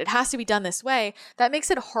add around, it has to be done this way. That makes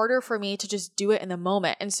it harder for me to just do it in the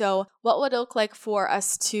moment. And so what would it look like for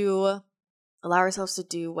us to allow ourselves to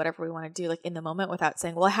do whatever we want to do, like in the moment, without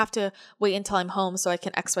saying, well, I have to wait until I'm home so I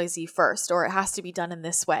can XYZ first, or it has to be done in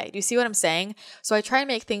this way. Do you see what I'm saying? So I try and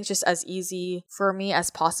make things just as easy for me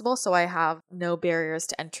as possible, so I have no barriers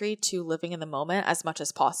to entry to living in the moment as much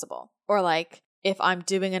as possible. Or like if I'm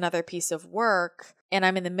doing another piece of work and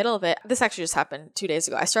I'm in the middle of it, this actually just happened 2 days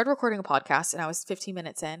ago. I started recording a podcast and I was 15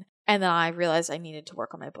 minutes in, and then I realized I needed to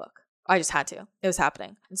work on my book. I just had to. It was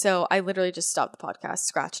happening. And so I literally just stopped the podcast,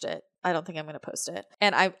 scratched it. I don't think I'm going to post it.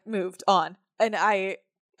 And I moved on. And I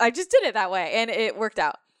just did it that way, and it worked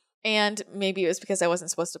out. And maybe it was because I wasn't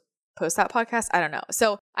supposed to post that podcast. I don't know.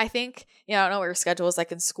 So I think, I don't know what your schedule is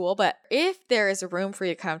like in school, but if there is a room for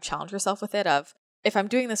you to kind of challenge yourself with it, of if I'm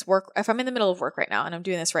doing this work, if I'm in the middle of work right now and I'm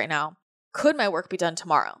doing this right now, could my work be done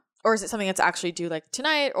tomorrow? Or is it something that's actually due like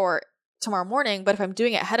tonight or tomorrow morning? But if I'm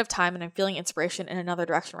doing it ahead of time and I'm feeling inspiration in another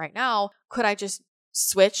direction right now, could I just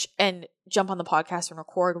switch and jump on the podcast and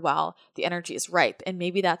record while the energy is ripe? And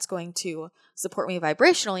maybe that's going to support me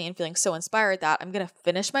vibrationally and feeling so inspired that I'm going to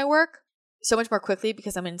finish my work so much more quickly,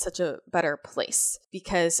 because I'm in such a better place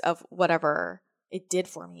because of whatever it did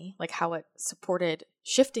for me, like how it supported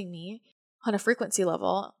shifting me on a frequency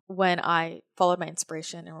level when I followed my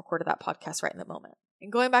inspiration and recorded that podcast right in the moment.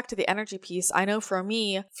 And going back to the energy piece, I know for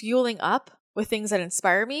me, fueling up with things that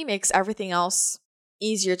inspire me makes everything else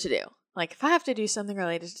easier to do. Like if I have to do something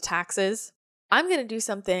related to taxes, I'm going to do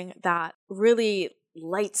something that really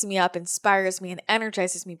lights me up, inspires me, and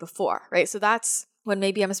energizes me before, right? So that's when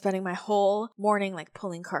maybe I'm spending my whole morning like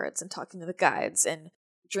pulling cards and talking to the guides and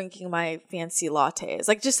drinking my fancy lattes,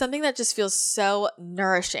 like just something that just feels so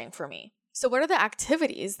nourishing for me. So what are the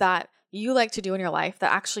activities that you like to do in your life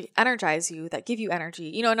that actually energize you, that give you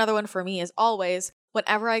energy? Another one for me is always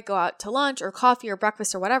whenever I go out to lunch or coffee or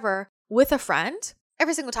breakfast or whatever with a friend,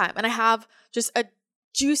 every single time. And I have just a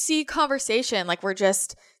juicy conversation. Like we're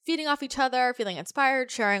just feeding off each other, feeling inspired,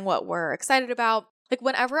 sharing what we're excited about. Like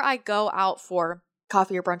whenever I go out for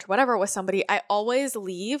coffee or brunch or whatever with somebody, I always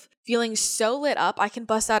leave feeling so lit up. I can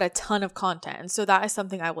bust out a ton of content. And so that is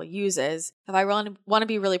something I will use is if I really want to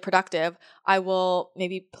be really productive, I will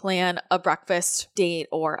maybe plan a breakfast date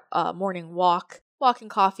or a morning walk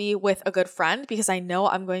and coffee with a good friend, because I know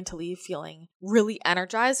I'm going to leave feeling really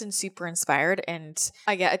energized and super inspired. And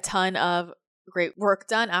I get a ton of great work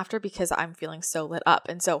done after because I'm feeling so lit up.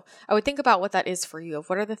 And so I would think about what that is for you, of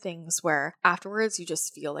what are the things where afterwards you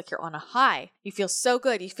just feel like you're on a high. You feel so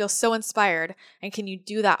good. You feel so inspired. And can you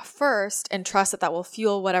do that first and trust that that will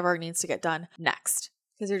fuel whatever needs to get done next?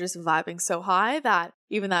 Because you're just vibing so high that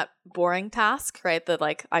even that boring task, right, that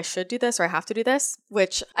like I should do this or I have to do this,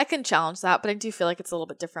 which I can challenge that, but I do feel like it's a little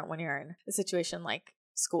bit different when you're in a situation like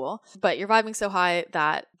school. But you're vibing so high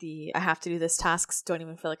that the I have to do this tasks don't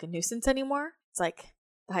even feel like a nuisance anymore. It's like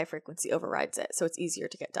the high frequency overrides it, so it's easier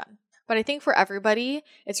to get done. But I think for everybody,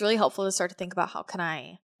 it's really helpful to start to think about how can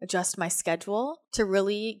I adjust my schedule to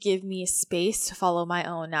really give me space to follow my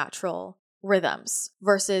own natural rhythms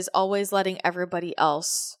versus always letting everybody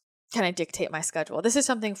else kind of dictate my schedule. This is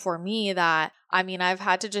something for me that, I've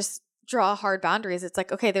had to just draw hard boundaries. It's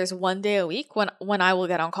like, okay, there's one day a week when I will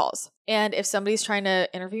get on calls. And if somebody's trying to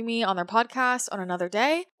interview me on their podcast on another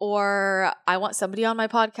day, or I want somebody on my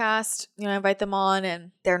podcast, I invite them on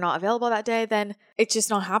and they're not available that day, then it's just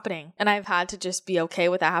not happening. And I've had to just be okay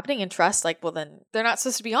with that happening and trust like, well, then they're not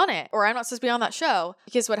supposed to be on it, or I'm not supposed to be on that show.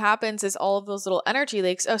 Because what happens is all of those little energy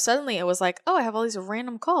leaks. Oh, suddenly it was like, oh, I have all these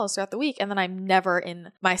random calls throughout the week. And then I'm never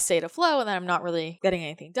in my state of flow, and then I'm not really getting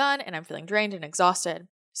anything done and I'm feeling drained and exhausted.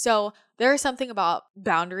 So there is something about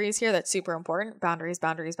boundaries here that's super important. Boundaries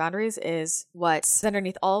is what's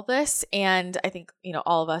underneath all of this. And I think,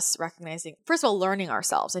 all of us recognizing, first of all, learning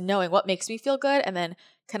ourselves and knowing what makes me feel good. And then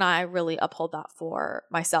can I really uphold that for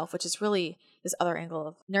myself, which is really this other angle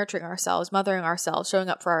of nurturing ourselves, mothering ourselves, showing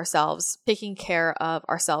up for ourselves, taking care of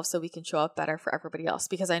ourselves so we can show up better for everybody else.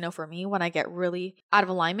 Because I know for me, when I get really out of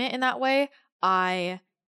alignment in that way, I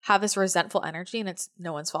have this resentful energy, and it's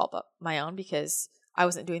no one's fault but my own, because I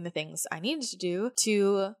wasn't doing the things I needed to do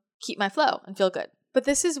to keep my flow and feel good. But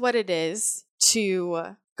this is what it is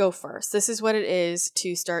to go first. This is what it is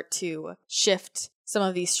to start to shift some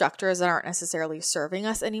of these structures that aren't necessarily serving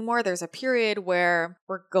us anymore. There's a period where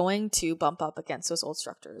we're going to bump up against those old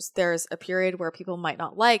structures. There's a period where people might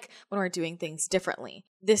not like when we're doing things differently.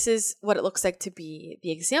 This is what it looks like to be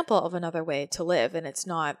the example of another way to live. And it's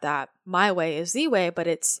not that my way is the way, but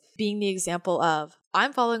it's being the example of,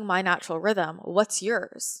 I'm following my natural rhythm. What's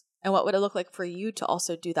yours? And what would it look like for you to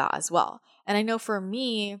also do that as well? And I know for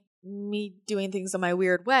me doing things in my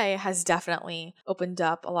weird way has definitely opened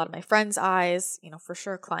up a lot of my friends' eyes, for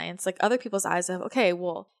sure clients, like other people's eyes of, okay,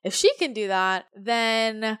 well, if she can do that,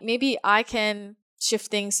 then maybe I can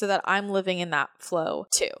shift things so that I'm living in that flow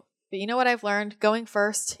too. But you know what I've learned? Going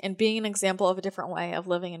first and being an example of a different way of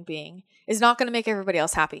living and being is not going to make everybody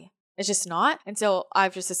else happy. It's just not. And so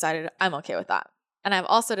I've just decided I'm okay with that. And I've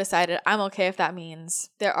also decided I'm okay if that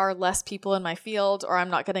means there are less people in my field, or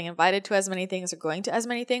I'm not getting invited to as many things or going to as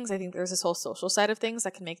many things. I think there's this whole social side of things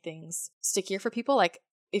that can make things stickier for people. Like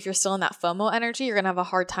if you're still in that FOMO energy, you're going to have a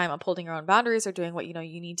hard time upholding your own boundaries or doing what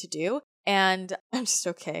you need to do. And I'm just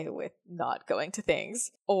okay with not going to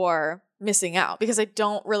things or missing out, because I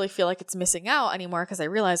don't really feel like it's missing out anymore, because I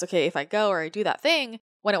realize, okay, if I go or I do that thing,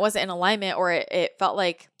 when it wasn't in alignment, or it felt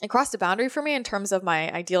like it crossed a boundary for me in terms of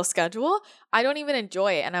my ideal schedule, I don't even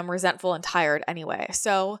enjoy it, and I'm resentful and tired anyway.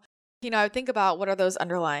 So, I would think about what are those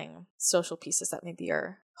underlying social pieces that maybe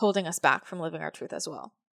are holding us back from living our truth as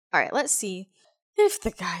well. All right, let's see if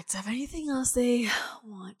the guides have anything else they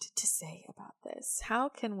want to say about this. How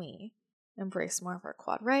can we embrace more of our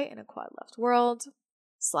quad right and a quad left world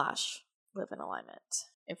 / live in alignment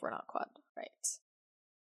if we're not quad right?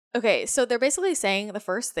 Okay, so they're basically saying the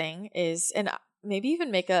first thing is, and maybe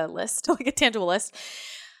even make a list, like a tangible list.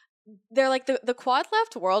 They're like, the quad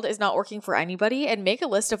left world is not working for anybody, and make a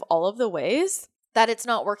list of all of the ways that it's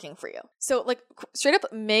not working for you. So like straight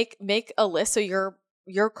up make a list so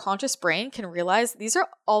your conscious brain can realize these are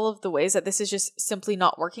all of the ways that this is just simply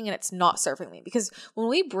not working and it's not serving me. Because when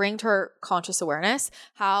we bring to our conscious awareness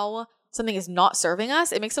how something is not serving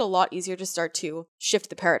us, it makes it a lot easier to start to shift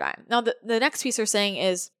the paradigm. Now, the next piece they're saying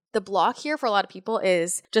is, the block here for a lot of people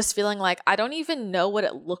is just feeling like, I don't even know what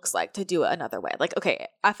it looks like to do it another way. Like, okay,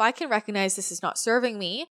 if I can recognize this is not serving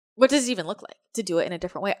me, what does it even look like to do it in a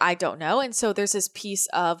different way? I don't know. And so there's this piece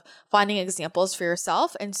of finding examples for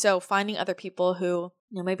yourself. And so finding other people who,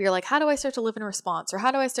 maybe you're like, how do I start to live in response? Or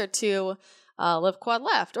how do I start to live quad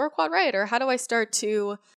left or quad right? Or how do I start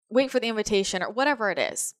to wait for the invitation, or whatever it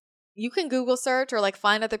is? You can Google search or like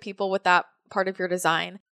find other people with that part of your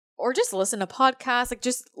design. Or just listen to podcasts, like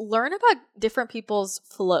just learn about different people's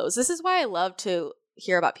flows. This is why I love to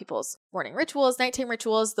hear about people's morning rituals, nighttime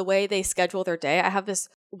rituals, the way they schedule their day. I have this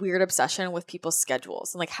weird obsession with people's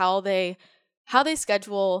schedules and like how they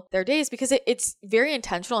schedule their days, because it's very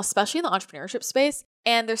intentional, especially in the entrepreneurship space.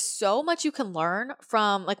 And there's so much you can learn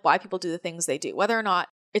from like why people do the things they do, whether or not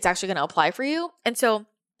it's actually going to apply for you. And so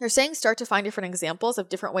they're saying start to find different examples of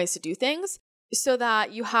different ways to do things, so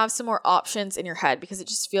that you have some more options in your head, because it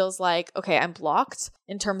just feels like, okay, I'm blocked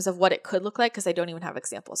in terms of what it could look like because I don't even have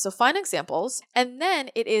examples. So find examples. And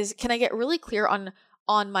then it is, can I get really clear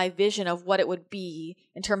on my vision of what it would be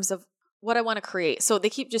in terms of what I want to create? So they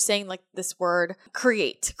keep just saying like this word,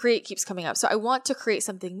 create keeps coming up. So I want to create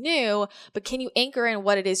something new, but can you anchor in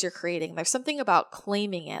what it is you're creating? There's something about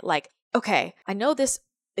claiming it, like, okay, I know this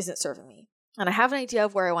isn't serving me, and I have an idea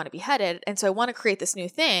of where I want to be headed. And so I want to create this new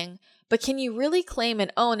thing, but can you really claim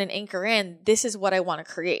and own and anchor in, this is what I want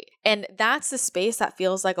to create? And that's the space that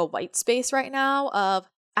feels like a white space right now of,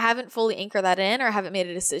 I haven't fully anchored that in, or I haven't made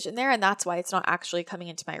a decision there. And that's why it's not actually coming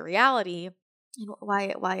into my reality. And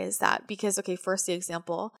why is that? Because, okay, first the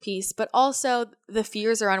example piece, but also the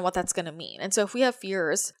fears around what that's going to mean. And so if we have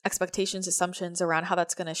fears, expectations, assumptions around how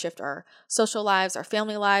that's going to shift our social lives, our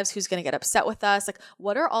family lives, who's going to get upset with us, like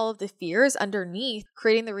what are all of the fears underneath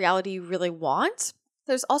creating the reality you really want?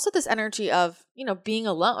 There's also this energy of, being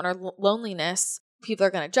alone or loneliness. People are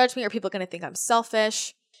going to judge me, or people are going to think I'm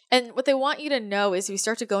selfish. And what they want you to know is, if you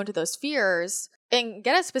start to go into those fears and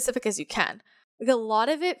get as specific as you can, like a lot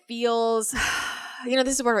of it feels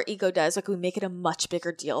this is what our ego does. Like we make it a much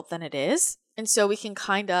bigger deal than it is. And so we can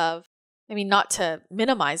kind of, not to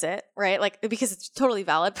minimize it, right? Like, because it's totally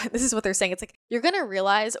valid, but this is what they're saying. It's like, you're going to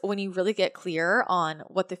realize when you really get clear on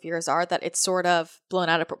what the fears are, that it's sort of blown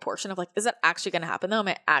out of proportion of like, is that actually going to happen though? Am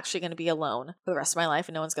I actually going to be alone for the rest of my life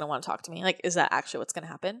and no one's going to want to talk to me? Like, is that actually what's going to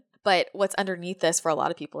happen? But what's underneath this for a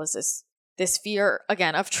lot of people is this fear,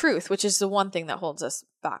 again, of truth, which is the one thing that holds us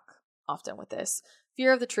back often with this.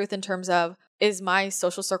 Fear of the truth in terms of, is my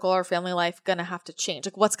social circle or family life going to have to change?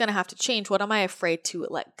 Like, what's going to have to change? What am I afraid to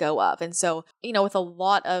let go of? And so, with a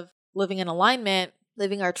lot of living in alignment,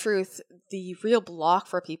 living our truth, the real block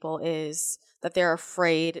for people is that they're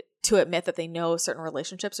afraid to admit that they know certain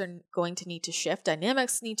relationships are going to need to shift.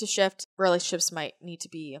 Dynamics need to shift. Relationships might need to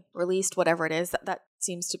be released, whatever it is. That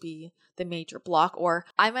seems to be the major block. Or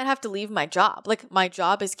I might have to leave my job. Like my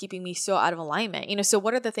job is keeping me so out of alignment. So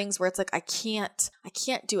what are the things where it's like, I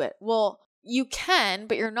can't do it? Well, you can,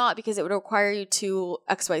 but you're not, because it would require you to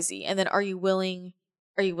XYZ. And then are you willing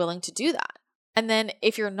to do that? And then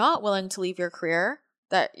if you're not willing to leave your career,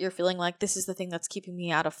 that you're feeling like this is the thing that's keeping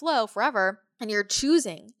me out of flow forever, and you're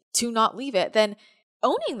choosing to not leave it, then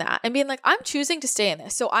owning that and being like, I'm choosing to stay in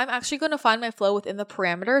this. So I'm actually going to find my flow within the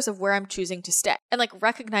parameters of where I'm choosing to stay. And like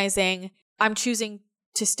recognizing I'm choosing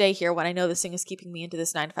to stay here when I know this thing is keeping me into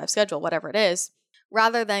this 9-to-5 schedule, whatever it is,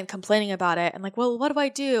 rather than complaining about it and like, well, what do I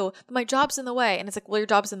do? But my job's in the way. And it's like, well, your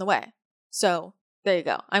job's in the way. So there you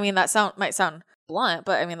go. That might sound blunt,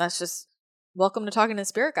 but that's just welcome to talking to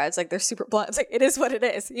spirit guides. Like they're super blunt. It's like, it is what it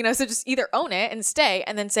is, so just either own it and stay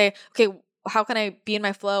and then say, okay, how can I be in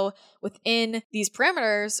my flow within these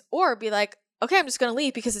parameters? Or be like, okay, I'm just going to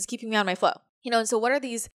leave because it's keeping me on my flow. And so what are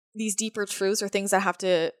these deeper truths or things that have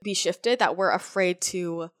to be shifted that we're afraid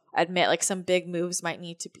to admit? Like some big moves might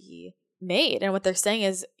need to be made. And what they're saying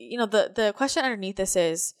is, the question underneath this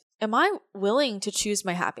is, am I willing to choose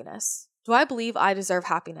my happiness? Do I believe I deserve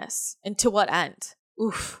happiness? And to what end?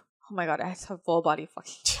 Oof. Oh my God, I have full body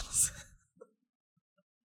fucking chills.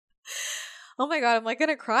 Oh my God, I'm like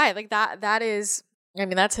gonna cry. Like that is,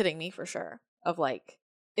 that's hitting me for sure. Of like,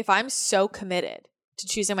 if I'm so committed to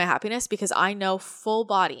choosing my happiness because I know full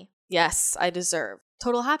body, yes, I deserve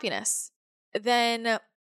total happiness, then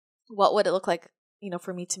what would it look like,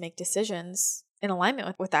 for me to make decisions in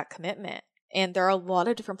alignment with that commitment? And there are a lot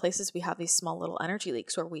of different places we have these small little energy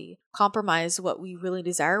leaks where we compromise what we really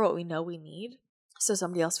desire, what we know we need, so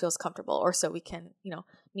somebody else feels comfortable, or so we can,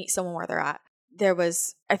 meet someone where they're at.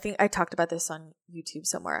 I think I talked about this on YouTube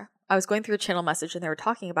somewhere. I was going through a channel message and they were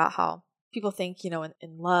talking about how people think, in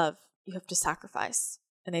love, you have to sacrifice.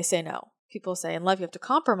 And they say no. People say in love, you have to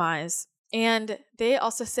compromise. And they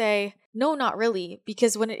also say, no, not really.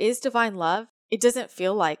 Because when it is divine love, it doesn't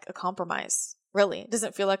feel like a compromise. Really. It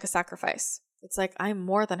doesn't feel like a sacrifice. It's like, I'm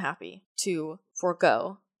more than happy to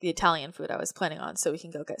forego the Italian food I was planning on so we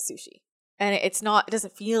can go get sushi. And it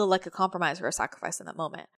doesn't feel like a compromise or a sacrifice in that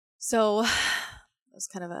moment. So that's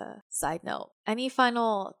kind of a side note. Any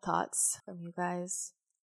final thoughts from you guys?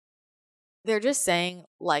 They're just saying,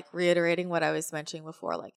 like reiterating what I was mentioning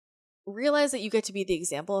before, like realize that you get to be the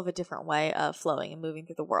example of a different way of flowing and moving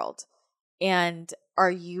through the world. And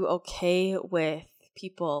are you okay with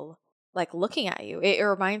people like looking at you? It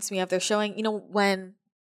reminds me of, they're showing, when,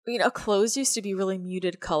 clothes used to be really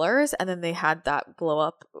muted colors and then they had that blow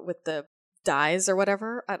up with the dyes or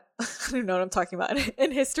whatever. I don't know what I'm talking about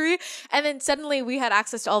in history. And then suddenly we had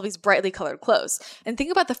access to all these brightly colored clothes. And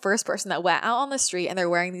think about the first person that went out on the street and they're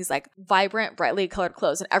wearing these like vibrant, brightly colored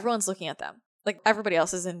clothes and everyone's looking at them. Like everybody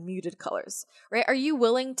else is in muted colors, right? Are you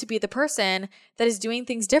willing to be the person that is doing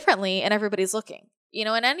things differently and everybody's looking?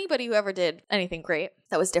 And anybody who ever did anything great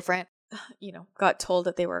that was different, got told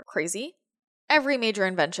that they were crazy. Every major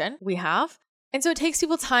invention we have. And so it takes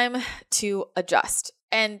people time to adjust.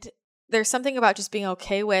 And there's something about just being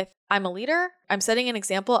okay with, I'm a leader, I'm setting an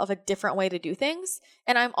example of a different way to do things,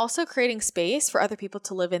 and I'm also creating space for other people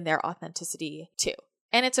to live in their authenticity too.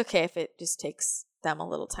 And it's okay if it just takes them a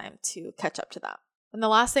little time to catch up to that. And the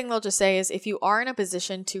last thing they'll just say is, if you are in a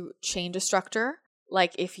position to change a structure,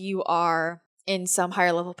 like if you are in some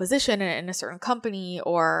higher level position in a certain company,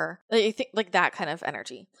 or like that kind of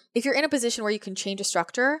energy, if you're in a position where you can change a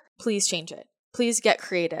structure, please change it. Please get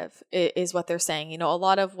creative, is what they're saying. A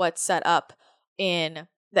lot of what's set up in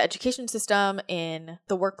the education system, in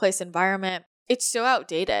the workplace environment, it's so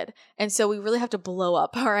outdated. And so we really have to blow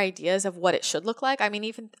up our ideas of what it should look like.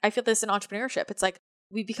 Even I feel this in entrepreneurship. It's like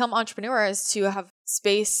we become entrepreneurs to have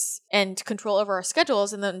space and control over our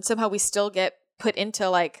schedules. And then somehow we still get put into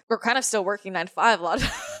like, we're kind of still working 9 to 5 a lot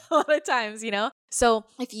of times, So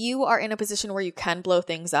if you are in a position where you can blow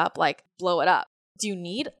things up, like blow it up. do you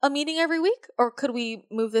need a meeting every week? Or could we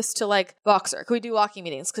move this to like Voxer? Could we do walking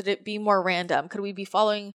meetings? Could it be more random? Could we be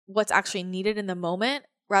following what's actually needed in the moment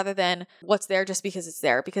rather than what's there just because it's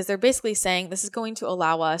there? Because they're basically saying this is going to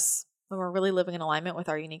allow us, when we're really living in alignment with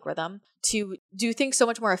our unique rhythm, to do things so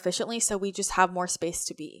much more efficiently. So we just have more space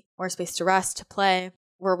to be, more space to rest, to play,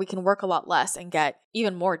 where we can work a lot less and get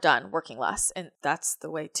even more done working less. And that's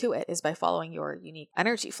the way to it, is by following your unique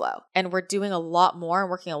energy flow. And we're doing a lot more and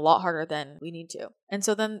working a lot harder than we need to. And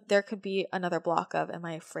so then there could be another block of, am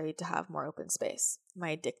I afraid to have more open space? Am I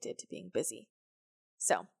addicted to being busy?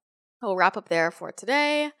 So we'll wrap up there for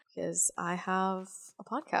today because I have a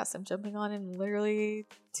podcast I'm jumping on in literally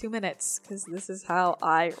 2 minutes because this is how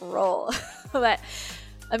I roll. But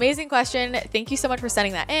amazing question. Thank you so much for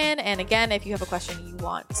sending that in. And again, if you have a question you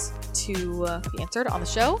want to be answered on the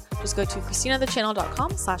show, just go to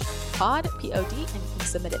christinathechannel.com/pod, P-O-D, and you can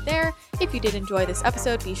submit it there. If you did enjoy this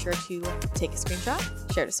episode, be sure to take a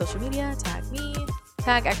screenshot, share it to social media, tag me,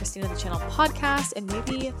 tag at Christina the Channel Podcast, and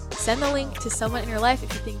maybe send the link to someone in your life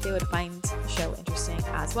if you think they would find the show interesting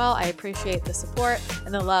as well. I appreciate the support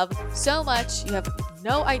and the love so much. You have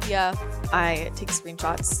no idea. I take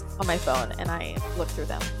screenshots on my phone and I look through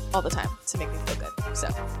them all the time to make me feel good. So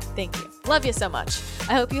thank you. Love you so much.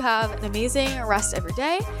 I hope you have an amazing rest of your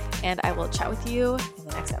day, and I will chat with you in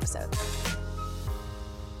the next episode.